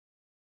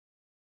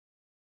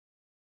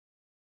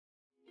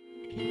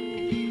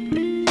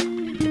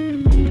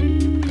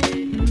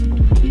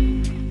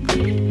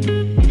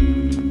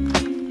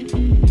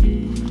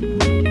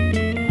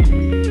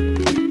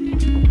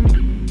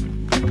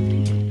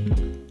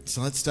so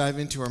let's dive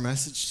into our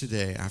message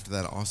today after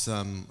that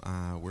awesome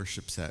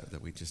worship set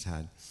that we just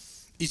had.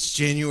 Each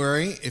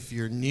January, if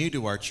you're new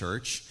to our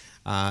church,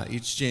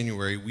 each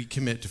January we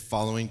commit to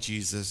following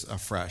Jesus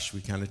afresh.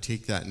 We kind of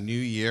take that new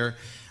year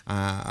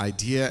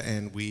idea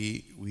and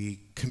we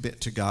commit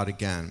to God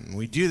again. And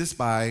we do this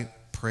by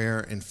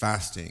prayer and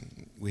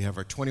fasting. We have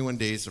our 21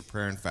 days of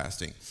prayer and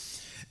fasting.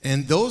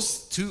 And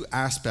those two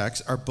aspects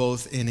are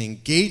both an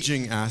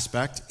engaging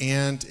aspect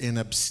and an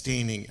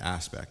abstaining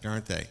aspect,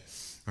 aren't they?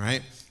 All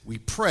right? We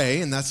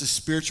pray, and that's a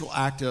spiritual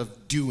act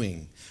of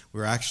doing.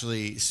 We're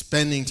actually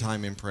spending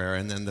time in prayer.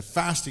 And then the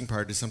fasting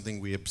part is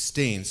something we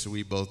abstain. So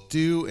we both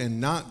do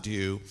and not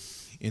do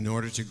in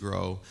order to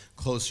grow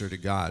closer to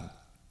God.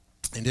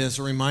 And as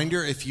a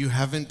reminder, if you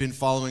haven't been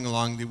following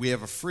along, we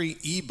have a free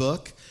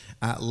ebook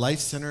at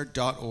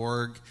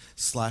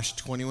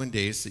lifecenter.org/21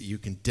 days that you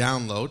can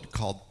download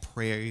called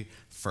Pray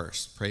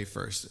First.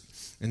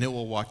 And it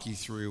will walk you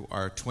through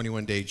our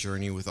 21-day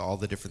journey with all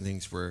the different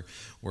things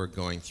we're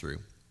going through.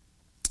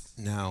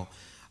 Now,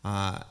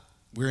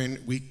 we're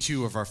in week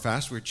 2 of our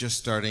fast. We're just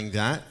starting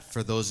that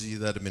for those of you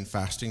that have been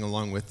fasting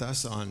along with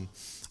us on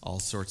all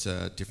sorts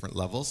of different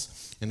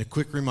levels. And a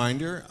quick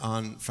reminder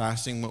on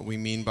fasting, what we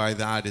mean by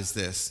that is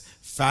this.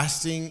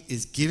 Fasting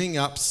is giving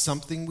up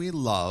something we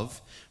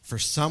love for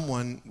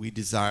someone we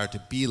desire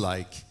to be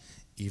like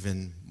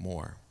even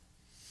more.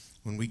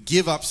 When we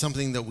give up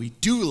something that we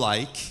do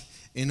like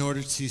in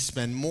order to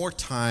spend more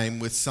time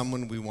with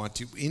someone we want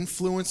to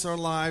influence our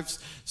lives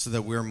so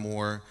that we're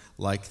more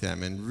like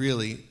them. And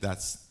really,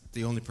 that's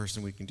the only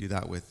person we can do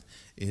that with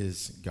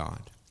is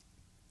God.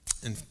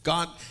 And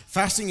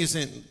fasting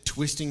isn't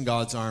twisting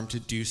God's arm to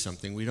do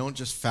something. We don't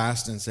just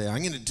fast and say,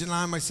 I'm going to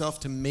deny myself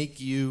to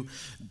make you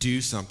do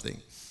something.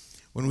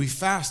 When we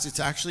fast, it's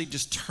actually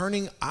just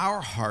turning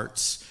our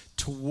hearts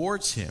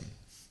towards Him.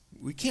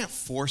 We can't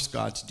force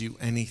God to do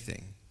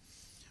anything.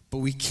 But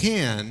we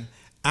can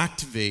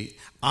activate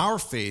our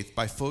faith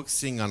by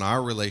focusing on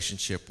our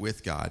relationship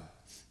with God,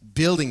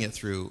 building it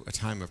through a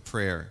time of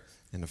prayer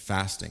and of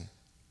fasting.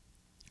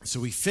 So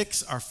we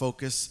fix our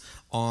focus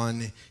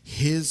on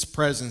His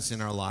presence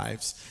in our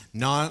lives,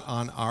 not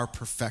on our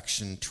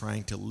perfection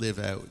trying to live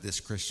out this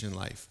Christian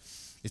life.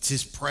 It's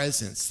His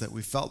presence that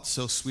we felt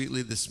so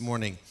sweetly this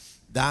morning.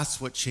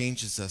 That's what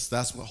changes us.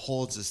 That's what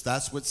holds us.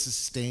 That's what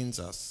sustains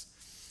us.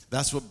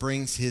 That's what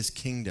brings His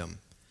kingdom.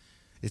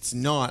 It's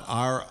not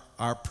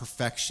our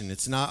perfection.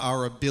 It's not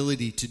our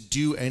ability to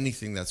do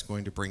anything that's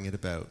going to bring it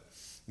about.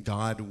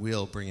 God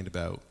will bring it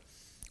about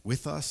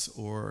with us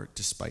or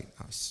despite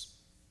us.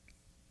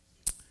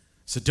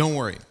 So don't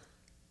worry.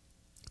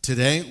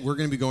 Today, we're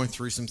going to be going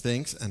through some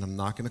things, and I'm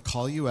not going to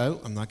call you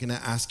out. I'm not going to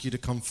ask you to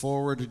come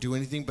forward or do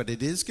anything, but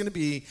it is going to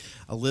be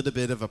a little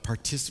bit of a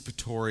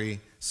participatory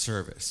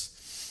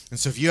service. And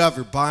so if you have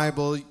your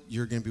Bible,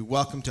 you're going to be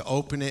welcome to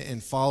open it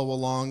and follow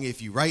along.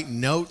 If you write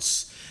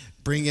notes,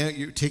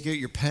 take out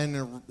your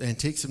pen and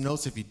take some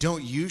notes. If you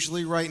don't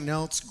usually write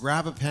notes,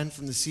 grab a pen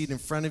from the seat in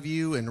front of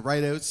you and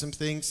write out some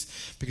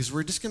things, because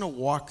we're just going to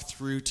walk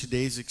through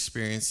today's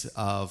experience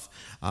of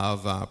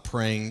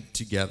praying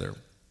together.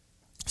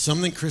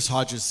 Something Chris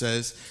Hodges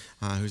says,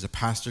 who's a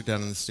pastor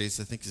down in the States,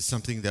 I think is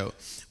something that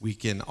we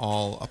can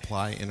all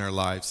apply in our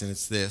lives, and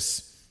it's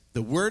this.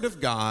 The Word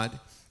of God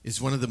is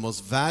one of the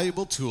most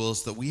valuable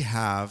tools that we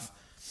have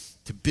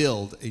to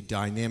build a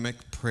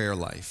dynamic prayer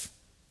life.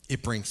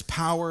 It brings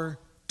power,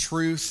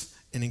 truth,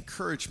 and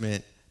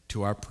encouragement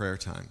to our prayer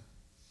time.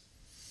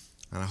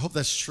 And I hope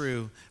that's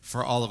true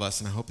for all of us,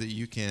 and I hope that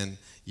you can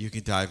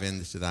dive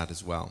into that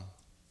as well.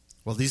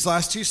 Well, these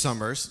last 2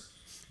 summers,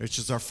 which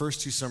is our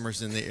first 2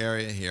 summers in the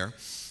area here,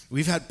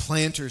 we've had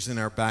planters in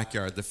our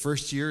backyard. The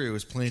first year, it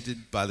was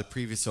planted by the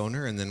previous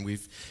owner, and then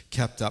we've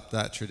kept up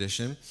that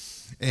tradition.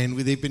 And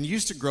they've been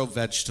used to grow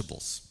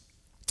vegetables,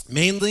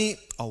 mainly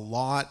a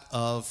lot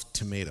of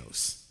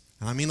tomatoes.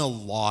 And I mean a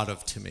lot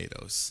of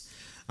tomatoes.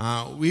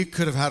 We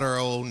could have had our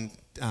own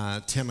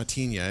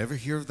tomatina. Ever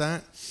hear of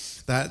that?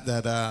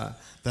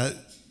 That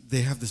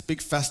they have this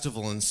big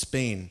festival in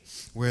Spain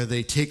where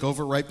they take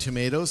overripe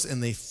tomatoes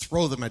and they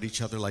throw them at each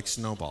other like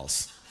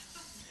snowballs.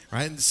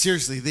 Right?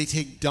 Seriously, they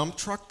take dump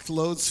truck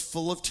loads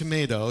full of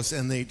tomatoes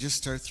and they just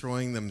start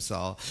throwing them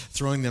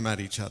at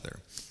each other.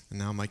 And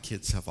now my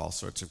kids have all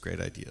sorts of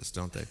great ideas,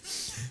 don't they?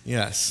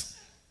 Yes.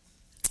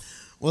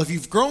 Well, if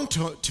you've grown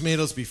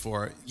tomatoes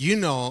before, you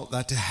know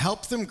that to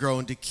help them grow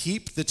and to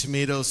keep the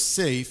tomatoes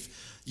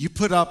safe, you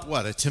put up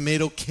what? A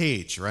tomato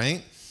cage,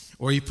 right?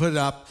 Or you put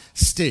up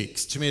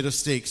tomato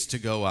stakes to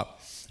go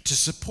up to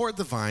support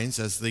the vines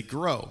as they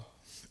grow.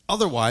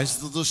 Otherwise,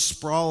 they'll just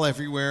sprawl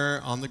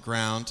everywhere on the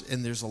ground,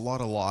 and there's a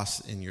lot of loss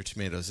in your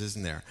tomatoes,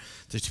 isn't there?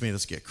 The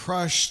tomatoes get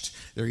crushed,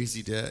 they're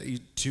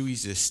too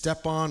easy to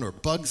step on, or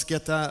bugs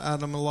get at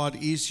them a lot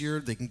easier.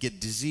 They can get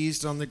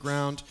diseased on the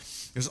ground.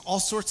 There's all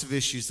sorts of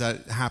issues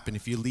that happen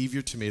if you leave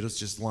your tomatoes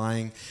just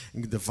lying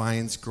and the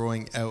vines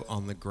growing out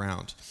on the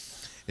ground.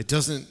 It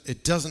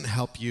doesn't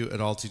help you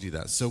at all to do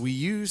that. So we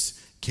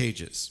use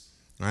cages,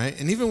 right?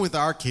 And even with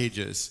our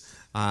cages,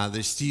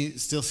 They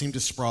still seem to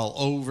sprawl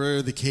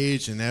over the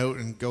cage and out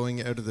and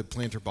going out of the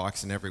planter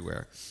box and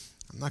everywhere.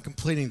 I'm not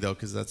complaining, though,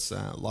 because that's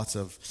lots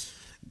of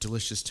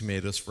delicious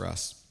tomatoes for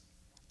us.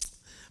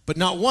 But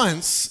not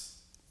once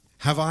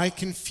have I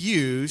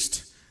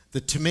confused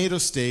the tomato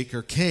steak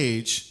or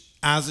cage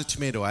as a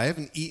tomato. I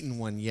haven't eaten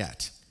one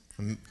yet.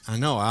 I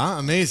know, huh?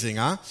 Amazing,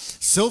 huh?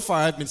 So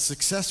far, I've been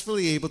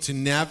successfully able to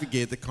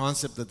navigate the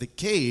concept that the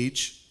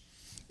cage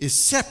is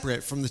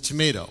separate from the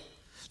tomato.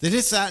 That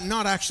it's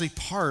not actually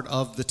part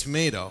of the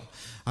tomato.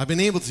 I've been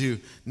able to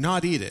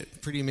not eat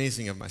it. Pretty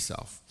amazing of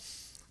myself.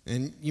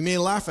 And you may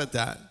laugh at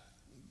that,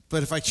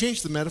 but if I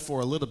change the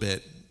metaphor a little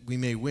bit, we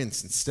may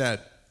wince instead.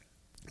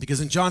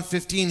 Because in John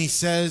 15, he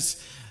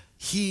says,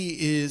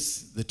 he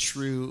is the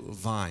true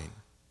vine,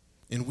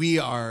 and we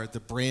are the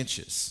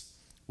branches,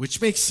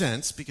 which makes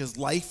sense because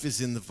life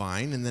is in the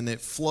vine, and then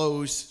it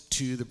flows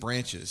to the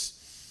branches.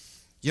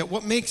 Yet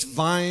what makes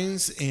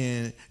vines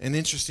an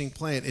interesting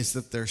plant is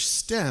that their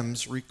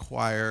stems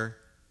require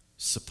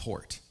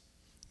support,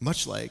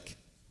 much like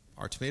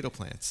our tomato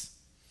plants.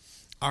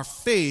 Our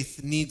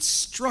faith needs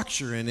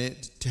structure in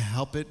it to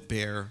help it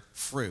bear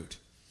fruit,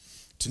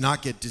 to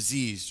not get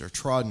diseased or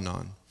trodden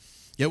on.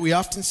 Yet we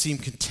often seem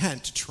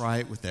content to try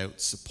it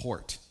without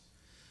support.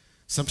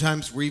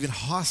 Sometimes we're even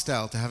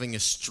hostile to having a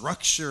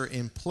structure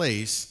in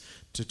place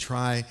to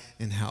try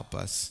and help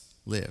us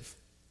live.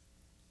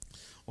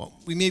 Well,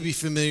 we may be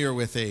familiar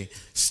with a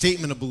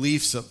statement of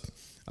beliefs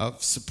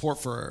of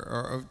support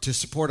or to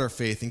support our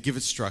faith and give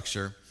it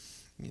structure.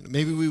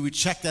 Maybe we would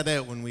check that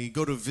out when we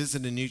go to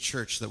visit a new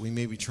church that we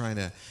may be trying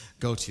to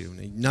go to.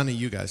 None of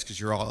you guys, because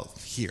you're all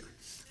here.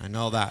 I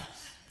know that.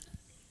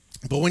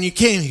 But when you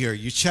came here,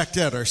 you checked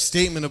out our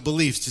statement of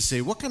beliefs to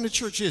say, what kind of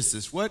church is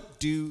this? What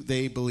do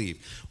they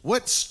believe?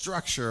 What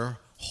structure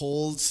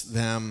holds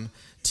them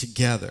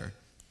together?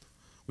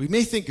 We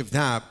may think of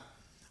that,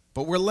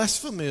 but we're less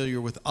familiar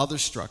with other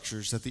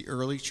structures that the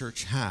early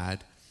church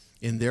had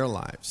in their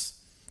lives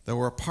that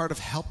were a part of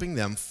helping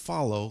them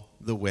follow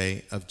the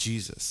way of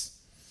Jesus.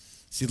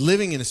 See,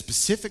 living in a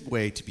specific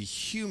way to be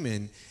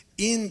human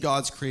in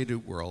God's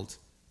created world,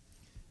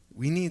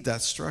 we need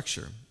that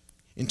structure.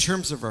 In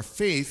terms of our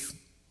faith,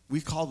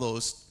 we call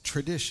those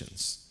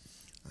traditions.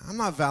 I'm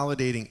not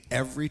validating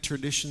every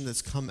tradition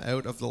that's come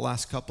out of the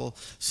last couple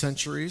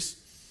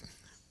centuries,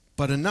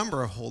 but a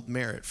number hold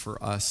merit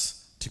for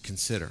us to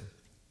consider.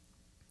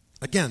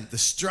 Again, the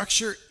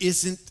structure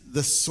isn't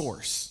the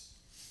source.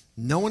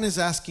 No one is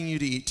asking you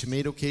to eat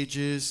tomato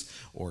cages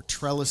or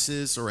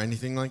trellises or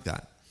anything like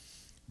that.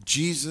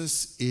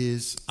 Jesus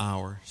is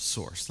our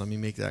source. Let me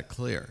make that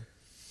clear.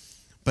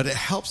 But it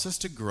helps us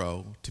to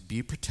grow, to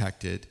be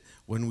protected,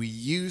 when we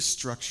use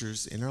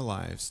structures in our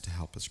lives to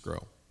help us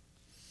grow.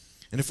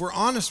 And if we're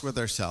honest with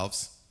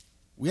ourselves,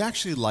 we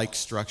actually like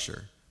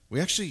structure.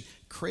 We actually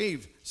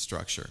crave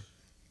structure.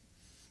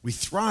 We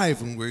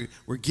thrive when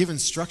we're given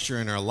structure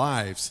in our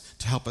lives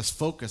to help us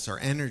focus our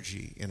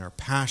energy and our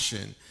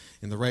passion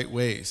in the right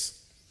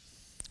ways.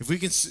 If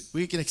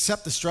we can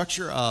accept the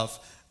structure of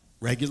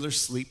regular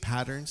sleep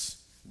patterns,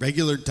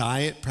 regular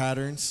diet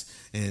patterns,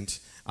 and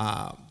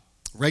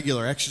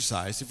regular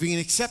exercise, if we can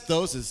accept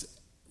those as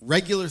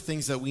regular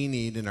things that we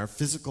need in our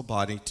physical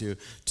body to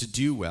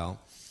do well,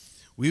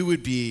 we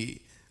would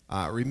be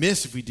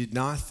remiss if we did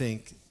not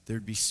think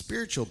there'd be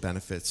spiritual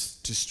benefits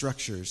to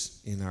structures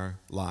in our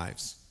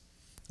lives.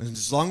 And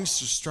as long as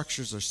the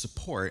structures are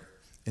support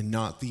and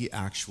not the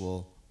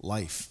actual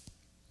life.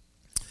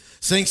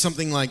 Saying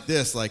something like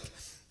this, like,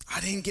 I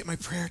didn't get my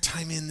prayer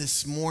time in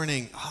this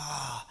morning.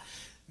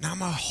 Now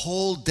my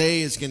whole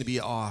day is going to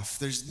be off.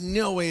 There's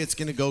no way it's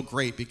going to go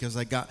great because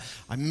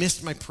I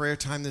missed my prayer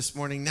time this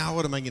morning. Now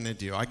what am I going to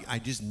do? I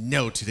just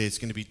know today it's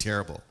going to be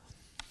terrible.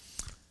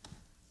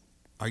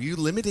 Are you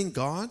limiting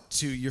God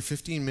to your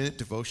 15-minute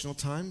devotional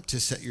time to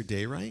set your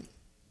day right?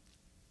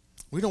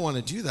 We don't want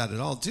to do that at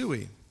all, do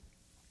we?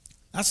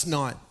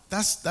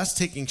 That's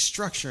taking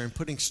structure and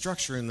putting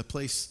structure in the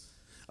place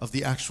of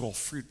the actual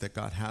fruit that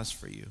God has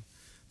for you,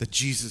 that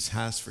Jesus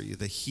has for you,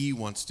 that he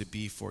wants to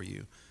be for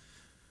you.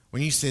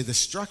 When you say the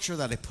structure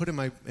that I put in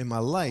my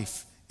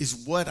life is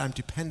what I'm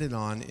dependent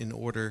on in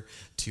order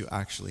to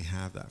actually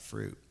have that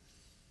fruit.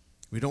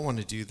 We don't want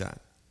to do that.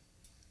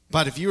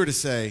 But if you were to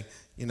say,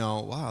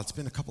 wow, it's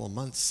been a couple of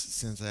months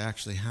since I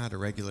actually had a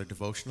regular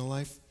devotional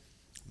life,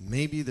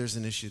 maybe there's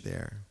an issue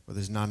there where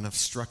there's not enough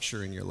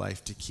structure in your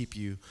life to keep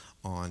you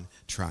on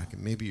track,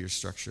 and maybe your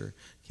structure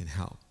can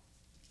help.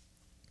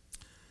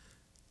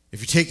 If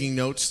you're taking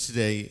notes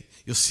today,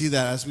 you'll see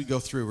that as we go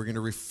through, we're going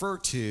to refer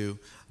to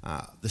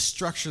the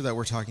structure that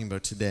we're talking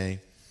about today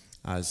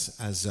as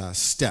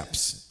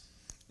steps.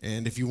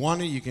 And if you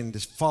want to, you can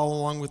just follow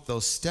along with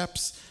those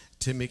steps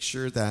to make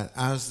sure that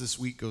as this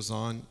week goes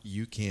on,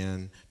 you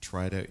can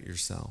try it out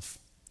yourself.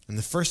 And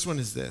the first one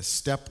is this,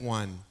 step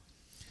 1.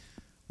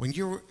 When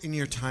you're in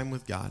your time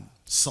with God,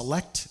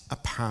 select a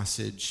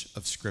passage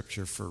of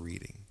Scripture for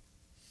reading.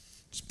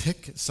 Just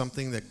pick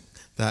something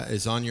that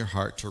is on your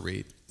heart to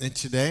read. And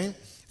today,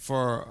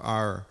 for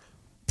our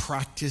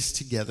practice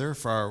together,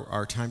 for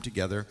our time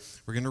together,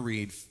 we're going to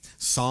read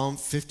Psalm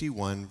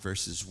 51,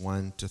 verses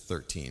 1 to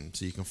 13.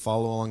 So you can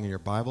follow along in your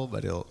Bible,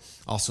 but it'll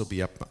also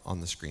be up on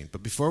the screen.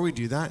 But before we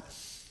do that,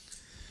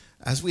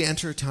 as we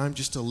enter a time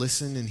just to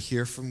listen and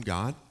hear from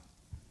God,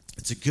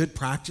 it's a good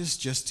practice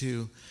just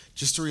to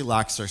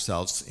relax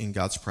ourselves in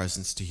God's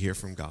presence, to hear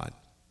from God,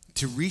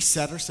 to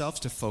reset ourselves,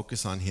 to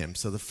focus on Him.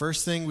 So the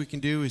first thing we can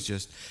do is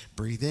just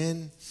breathe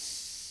in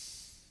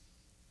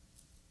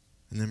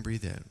and then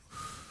breathe out.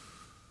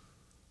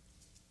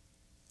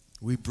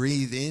 We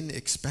breathe in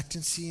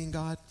expectancy in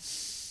God,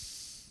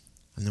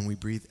 and then we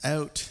breathe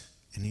out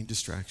any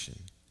distraction.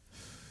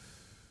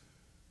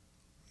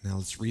 Now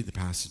let's read the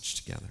passage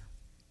together.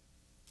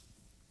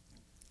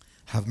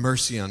 Have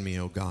mercy on me,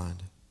 O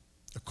God,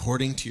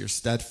 according to your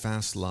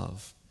steadfast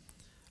love.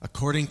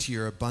 According to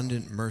your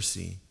abundant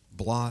mercy,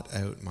 blot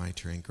out my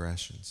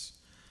transgressions.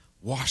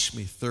 Wash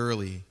me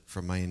thoroughly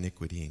from my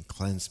iniquity and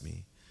cleanse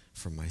me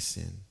from my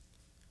sin.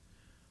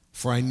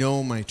 For I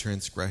know my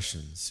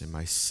transgressions, and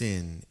my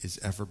sin is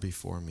ever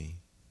before me.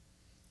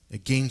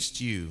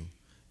 Against you,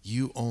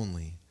 you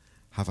only,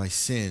 have I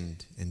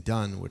sinned and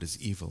done what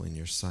is evil in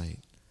your sight,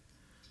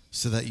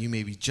 so that you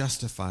may be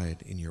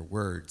justified in your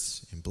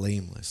words and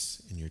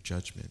blameless in your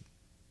judgment.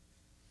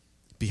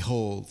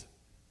 Behold,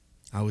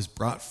 I was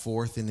brought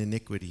forth in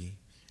iniquity,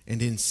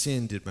 and in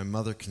sin did my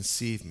mother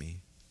conceive me.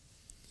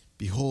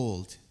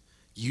 Behold,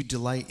 you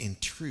delight in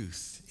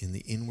truth in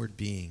the inward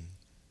being,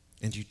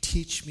 and you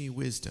teach me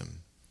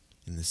wisdom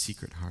in the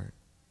secret heart.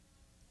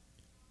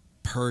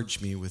 Purge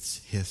me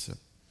with hyssop,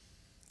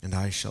 and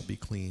I shall be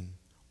clean.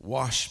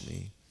 Wash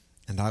me,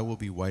 and I will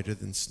be whiter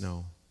than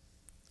snow.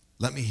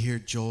 Let me hear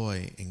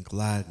joy and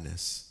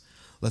gladness.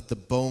 Let the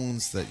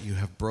bones that you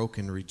have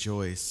broken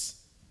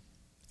rejoice.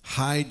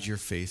 Hide your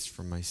face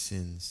from my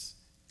sins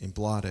and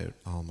blot out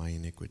all my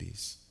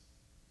iniquities.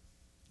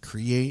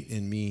 Create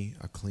in me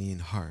a clean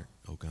heart,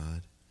 O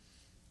God,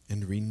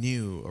 and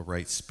renew a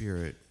right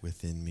spirit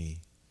within me.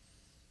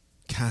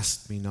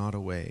 Cast me not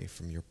away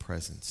from your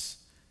presence,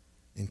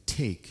 and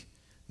take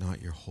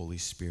not your Holy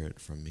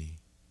Spirit from me.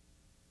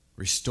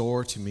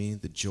 Restore to me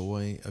the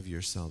joy of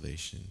your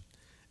salvation,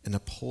 and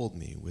uphold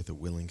me with a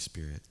willing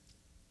spirit.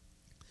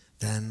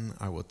 Then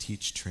I will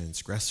teach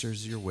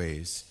transgressors your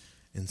ways,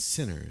 and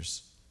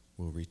sinners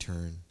will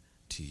return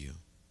to you.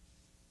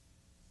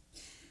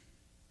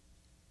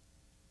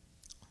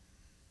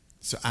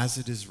 So as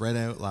it is read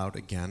out loud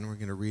again, we're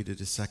going to read it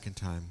a second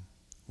time.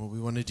 What we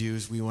want to do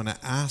is we want to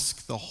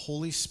ask the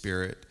Holy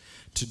Spirit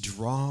to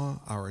draw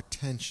our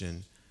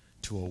attention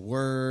to a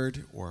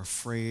word or a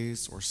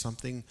phrase or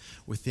something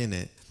within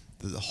it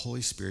that the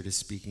Holy Spirit is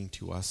speaking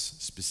to us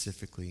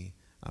specifically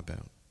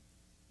about.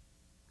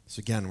 So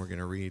again, we're going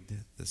to read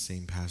the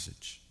same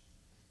passage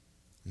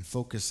and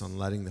focus on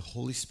letting the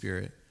Holy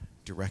Spirit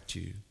direct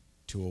you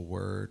to a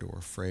word or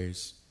a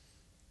phrase.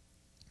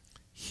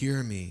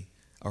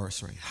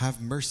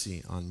 Have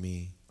mercy on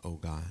me, O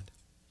God,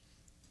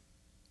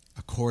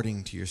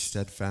 according to your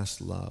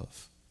steadfast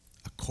love,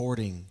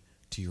 according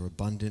to your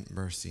abundant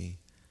mercy,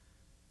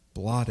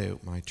 blot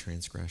out my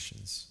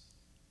transgressions.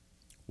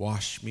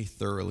 Wash me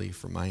thoroughly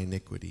from my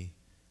iniquity,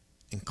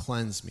 and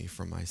cleanse me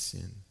from my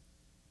sin.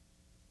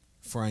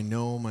 For I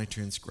know my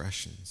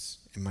transgressions,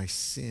 and my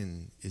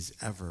sin is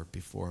ever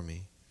before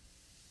me.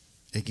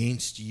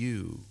 Against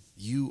you,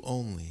 you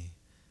only,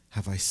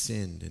 have I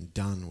sinned and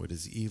done what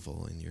is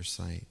evil in your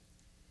sight,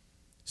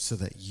 so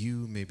that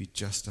you may be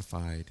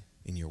justified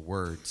in your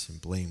words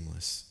and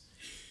blameless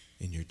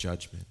in your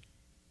judgment.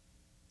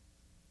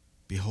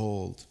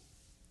 Behold,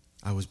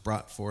 I was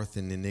brought forth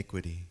in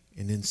iniquity,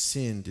 and in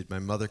sin did my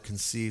mother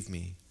conceive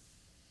me.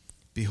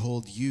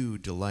 Behold, you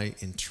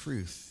delight in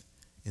truth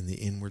in the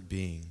inward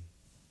being,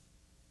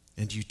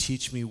 and you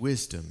teach me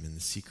wisdom in the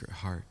secret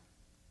heart.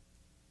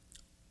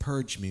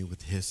 Purge me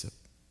with hyssop,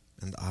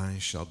 and I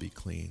shall be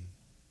clean.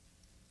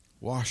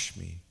 Wash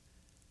me,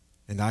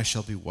 and I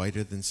shall be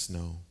whiter than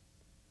snow.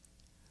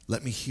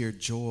 Let me hear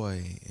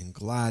joy and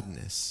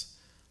gladness.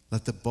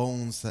 Let the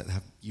bones that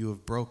you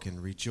have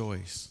broken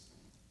rejoice.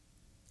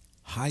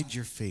 Hide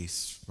your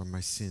face from my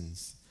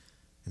sins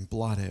and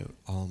blot out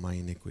all my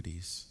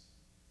iniquities.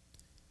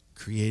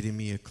 Create in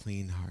me a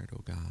clean heart,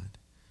 O God,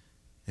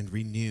 and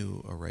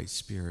renew a right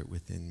spirit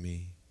within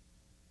me.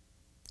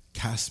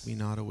 Cast me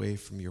not away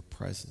from your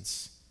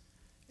presence,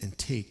 and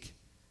take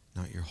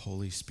not your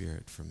Holy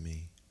Spirit from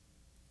me.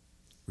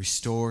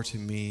 Restore to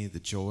me the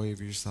joy of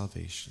your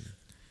salvation,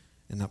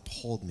 and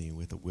uphold me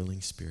with a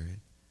willing spirit.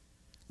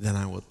 Then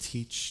I will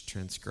teach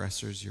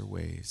transgressors your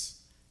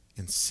ways,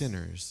 and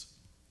sinners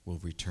will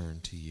return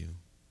to you.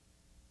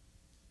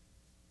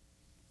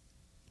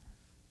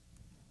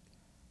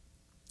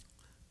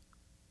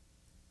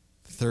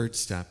 The third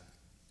step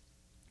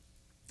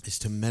is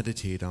to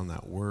meditate on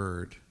that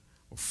word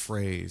or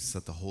phrase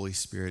that the Holy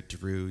Spirit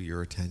drew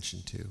your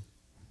attention to.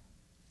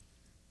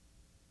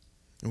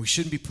 And we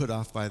shouldn't be put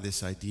off by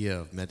this idea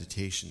of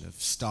meditation, of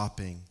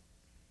stopping,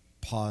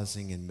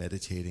 pausing, and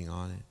meditating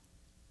on it.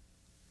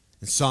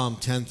 In Psalm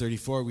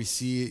 10:34, we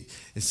see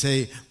it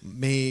say,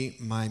 "May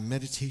my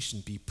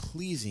meditation be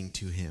pleasing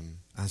to him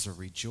as I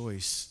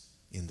rejoice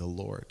in the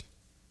Lord."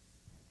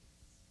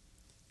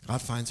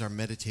 God finds our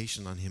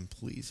meditation on him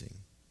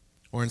pleasing.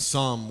 Or in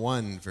Psalm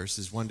 1,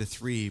 verses 1 to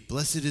 3,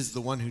 "Blessed is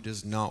the one who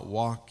does not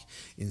walk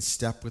in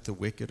step with the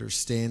wicked or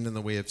stand in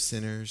the way of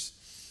sinners,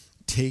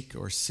 take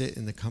or sit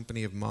in the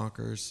company of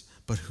mockers,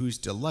 but whose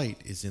delight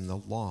is in the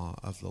law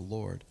of the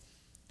Lord,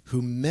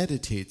 who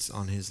meditates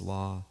on his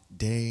law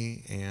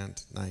day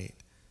and night.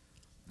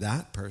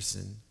 That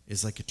person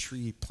is like a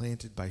tree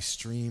planted by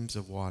streams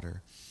of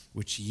water,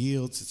 which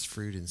yields its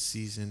fruit in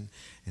season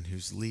and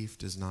whose leaf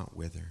does not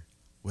wither.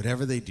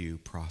 Whatever they do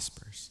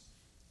prospers."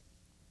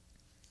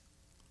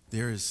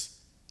 There's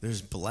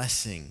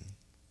blessing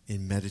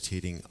in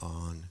meditating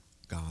on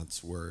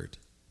God's word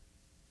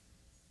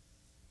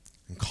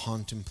and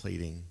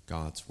contemplating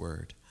God's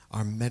word.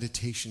 Our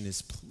meditation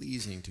is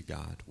pleasing to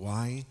God.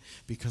 Why?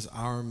 Because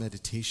our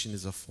meditation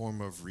is a form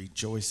of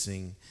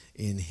rejoicing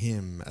in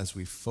him as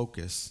we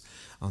focus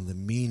on the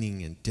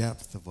meaning and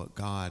depth of what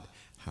God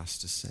has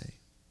to say.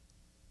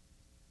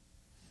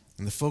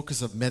 And the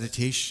focus of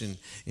meditation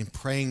in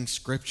praying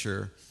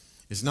Scripture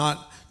is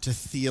not to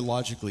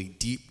theologically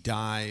deep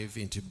dive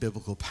into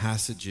biblical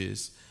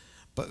passages,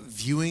 but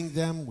viewing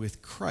them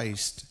with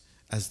Christ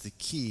as the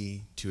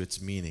key to its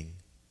meaning.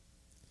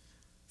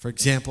 For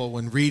example,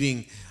 when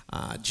reading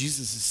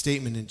Jesus'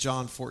 statement in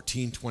John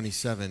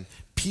 14:27,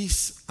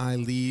 "Peace I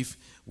leave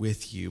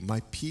with you,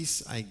 my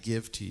peace I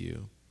give to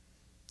you,"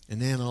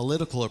 an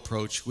analytical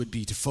approach would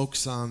be to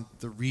focus on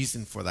the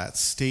reason for that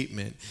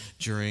statement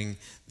during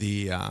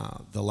the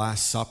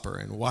Last Supper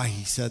and why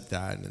he said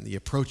that and the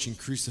approaching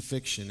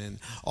crucifixion and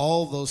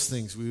all those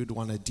things. We would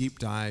want to deep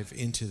dive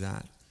into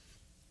that.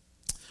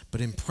 But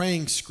in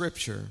praying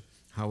Scripture,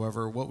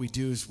 however, what we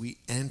do is we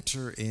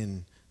enter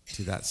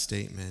into that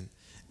statement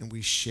and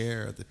we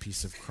share the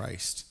peace of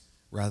Christ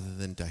rather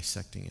than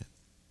dissecting it.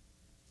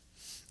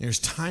 There's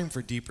time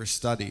for deeper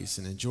studies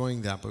and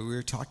enjoying that, but we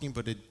were talking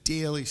about a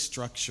daily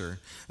structure,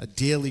 a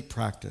daily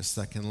practice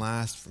that can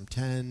last from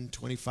 10,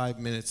 25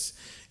 minutes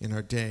in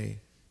our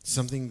day,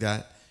 something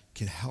that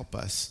can help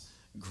us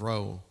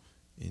grow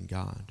in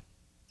God.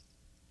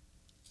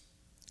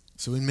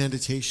 So in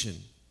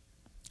meditation,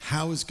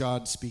 how is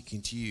God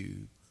speaking to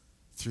you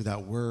through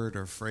that word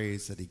or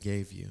phrase that he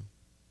gave you?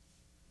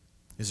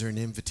 Is there an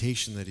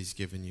invitation that he's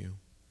given you?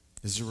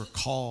 Is there a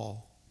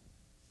call?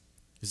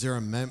 Is there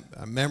a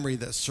memory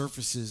that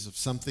surfaces of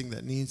something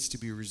that needs to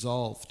be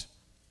resolved?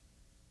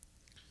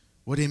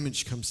 What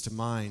image comes to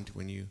mind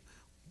when you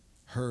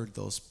heard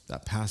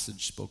that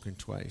passage spoken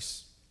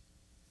twice?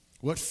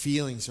 What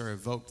feelings are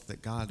evoked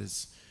that God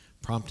is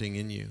prompting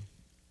in you?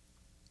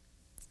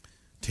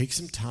 Take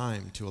some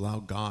time to allow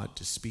God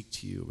to speak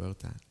to you about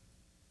that.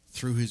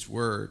 Through his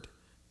word,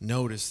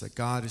 notice that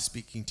God is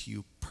speaking to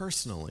you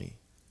personally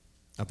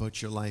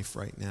about your life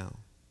right now,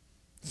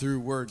 through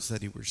words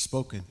that were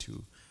spoken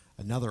to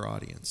another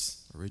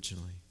audience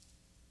originally.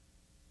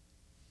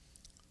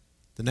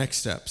 The next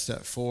step,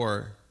 step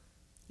 4,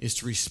 is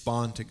to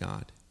respond to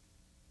God.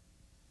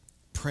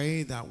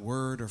 Pray that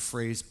word or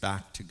phrase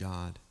back to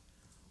God.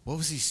 What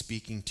was he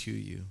speaking to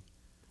you?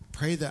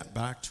 Pray that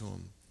back to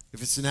him.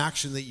 If it's an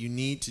action that you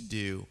need to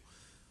do,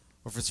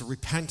 or if it's a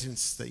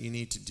repentance that you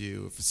need to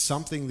do, if it's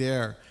something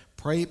there,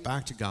 pray it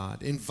back to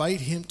God.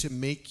 Invite him to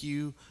make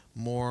you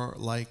more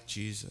like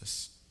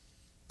Jesus,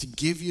 to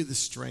give you the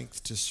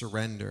strength to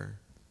surrender,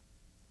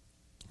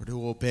 or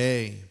to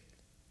obey,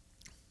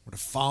 or to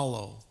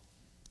follow,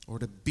 or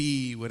to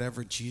be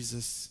whatever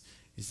Jesus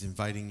is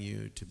inviting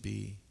you to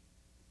be.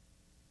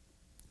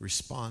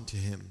 Respond to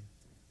him.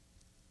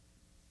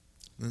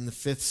 And then the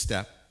 5th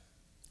step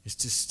is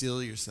to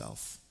still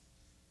yourself.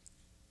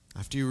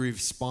 After you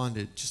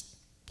responded, just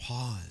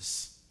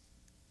pause.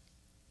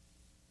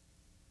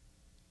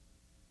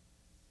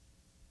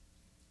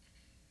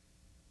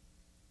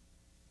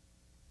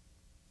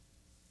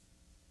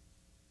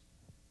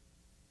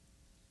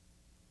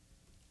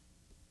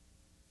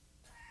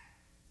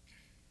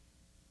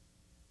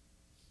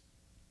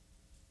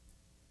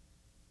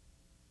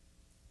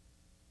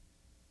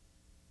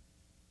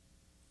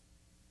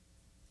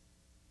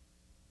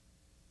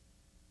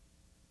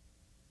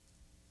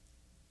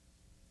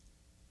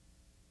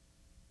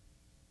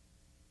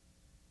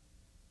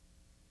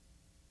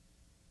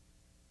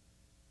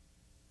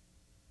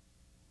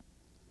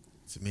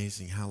 It's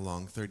amazing how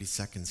long 30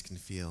 seconds can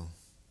feel.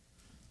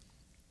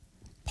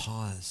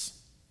 Pause.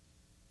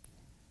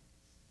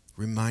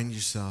 Remind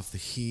yourself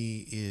that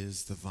he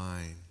is the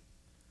vine,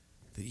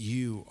 that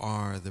you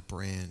are the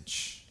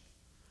branch.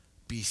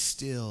 Be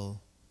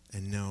still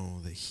and know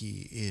that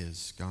he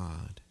is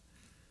God.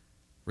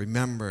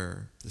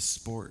 Remember, the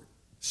sport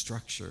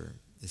structure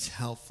is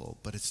helpful,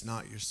 but it's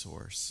not your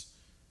source.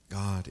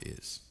 God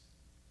is.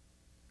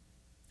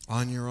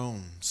 On your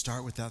own,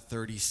 start with that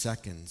 30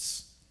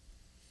 seconds.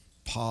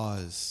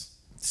 Pause.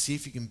 See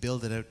if you can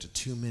build it out to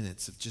 2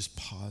 minutes of just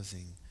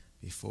pausing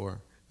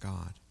before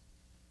God.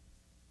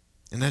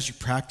 And as you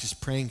practice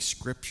praying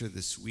Scripture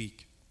this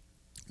week,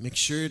 Make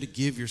sure to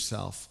give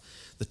yourself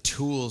the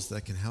tools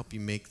that can help you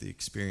make the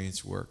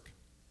experience work.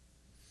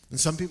 And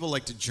some people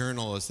like to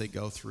journal as they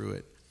go through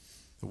it.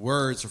 The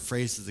words or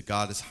phrases that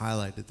God has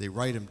highlighted, they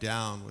write them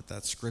down with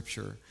that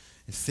scripture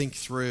and think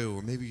through,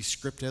 or maybe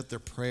script out their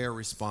prayer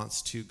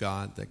response to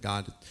God that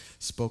God had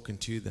spoken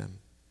to them.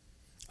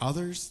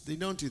 Others, they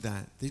don't do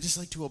that. They just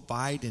like to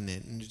abide in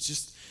it, and it's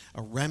just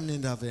a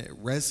remnant of it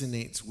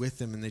resonates with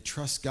them, and they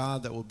trust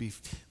God that will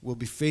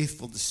be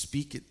faithful to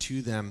speak it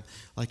to them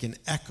like an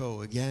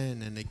echo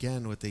again and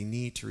again, what they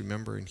need to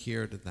remember and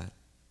hear to that.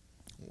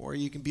 Or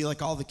you can be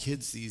like all the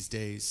kids these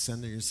days,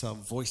 sending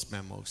yourself voice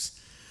memos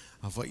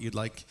of what you'd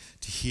like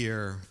to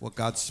hear, what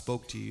God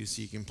spoke to you,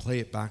 so you can play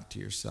it back to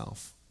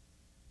yourself.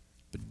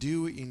 But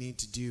do what you need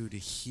to do to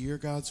hear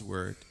God's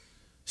word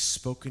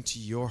spoken to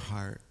your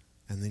heart,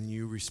 and then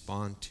you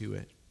respond to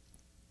it.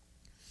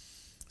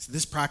 So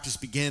this practice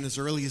began as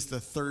early as the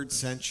 3rd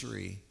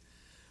century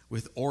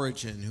with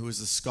Origen, who was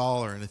a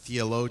scholar and a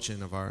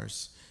theologian of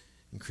ours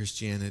in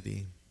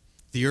Christianity.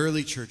 The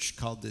early church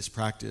called this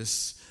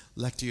practice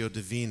Lectio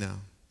Divina,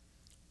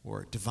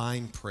 or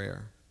divine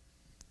prayer,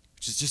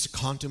 which is just a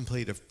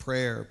contemplative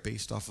prayer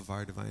based off of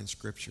our divine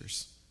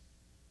scriptures.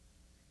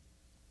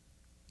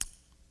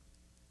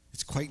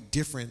 It's quite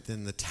different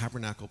than the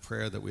tabernacle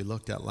prayer that we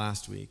looked at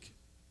last week,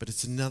 but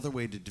it's another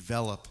way to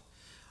develop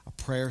a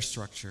prayer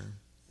structure,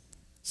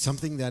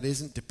 something that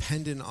isn't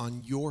dependent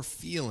on your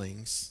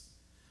feelings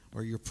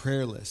or your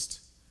prayer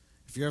list.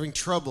 If you're having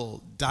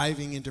trouble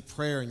diving into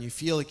prayer and you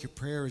feel like your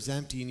prayer is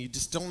empty and you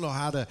just don't know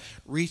how to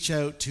reach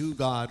out to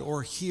God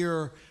or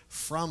hear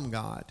from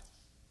God,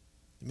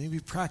 maybe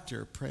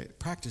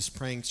practice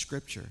praying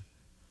scripture,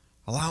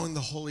 allowing the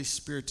Holy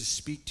Spirit to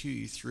speak to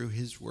you through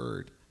his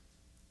word.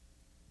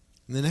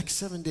 In the next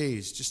 7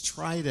 days, just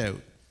try it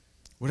out.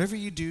 Whatever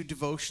you do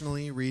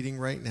devotionally, reading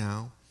right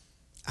now,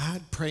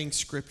 add praying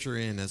scripture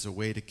in as a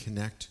way to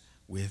connect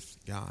with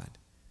God,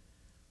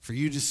 for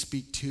you to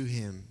speak to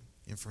him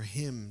and for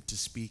him to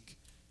speak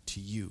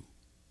to you,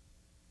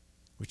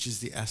 which is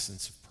the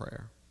essence of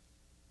prayer.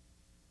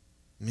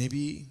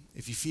 Maybe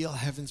if you feel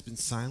heaven's been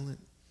silent,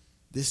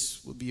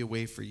 this will be a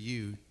way for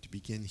you to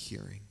begin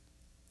hearing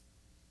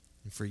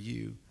and for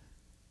you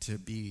to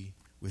be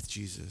with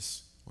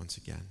Jesus once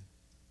again.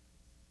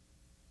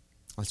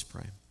 Let's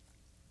pray.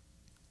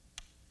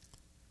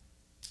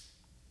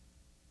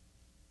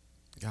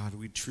 God,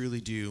 we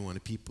truly do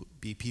want to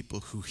be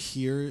people who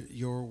hear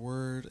your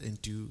word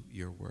and do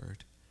your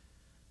word.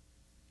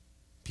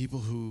 People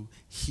who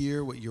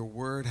hear what your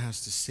word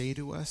has to say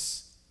to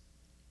us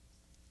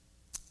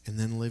and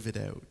then live it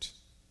out.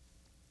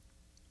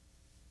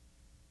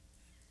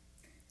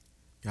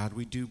 God,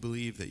 we do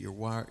believe that your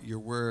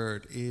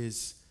word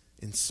is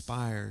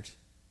inspired,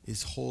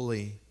 is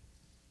holy,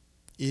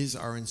 is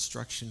our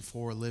instruction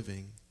for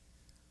living,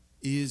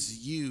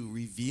 is you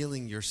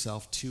revealing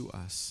yourself to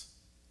us.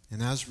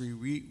 And as we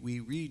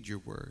read your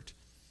word,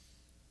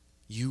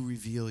 you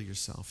reveal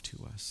yourself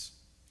to us.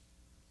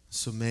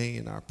 So may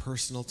in our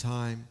personal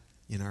time,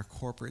 in our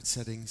corporate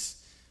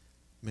settings,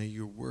 may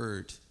your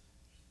word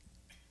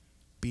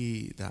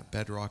be that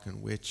bedrock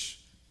on which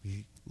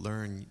we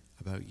learn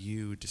about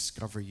you,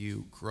 discover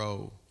you,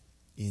 grow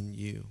in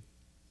you.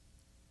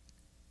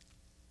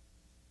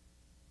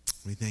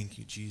 We thank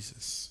you,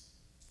 Jesus,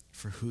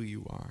 for who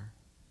you are.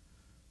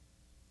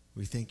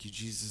 We thank you,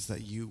 Jesus,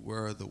 that you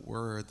were the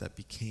Word that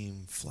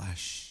became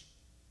flesh.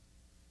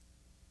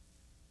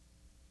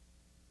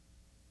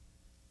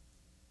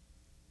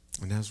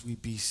 And as we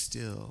be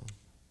still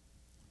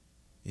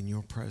in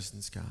your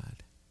presence,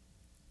 God,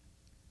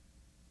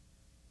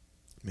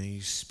 may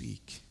you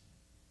speak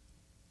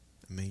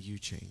and may you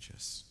change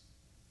us.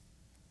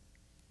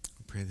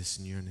 I pray this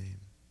in your name.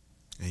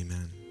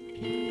 Amen.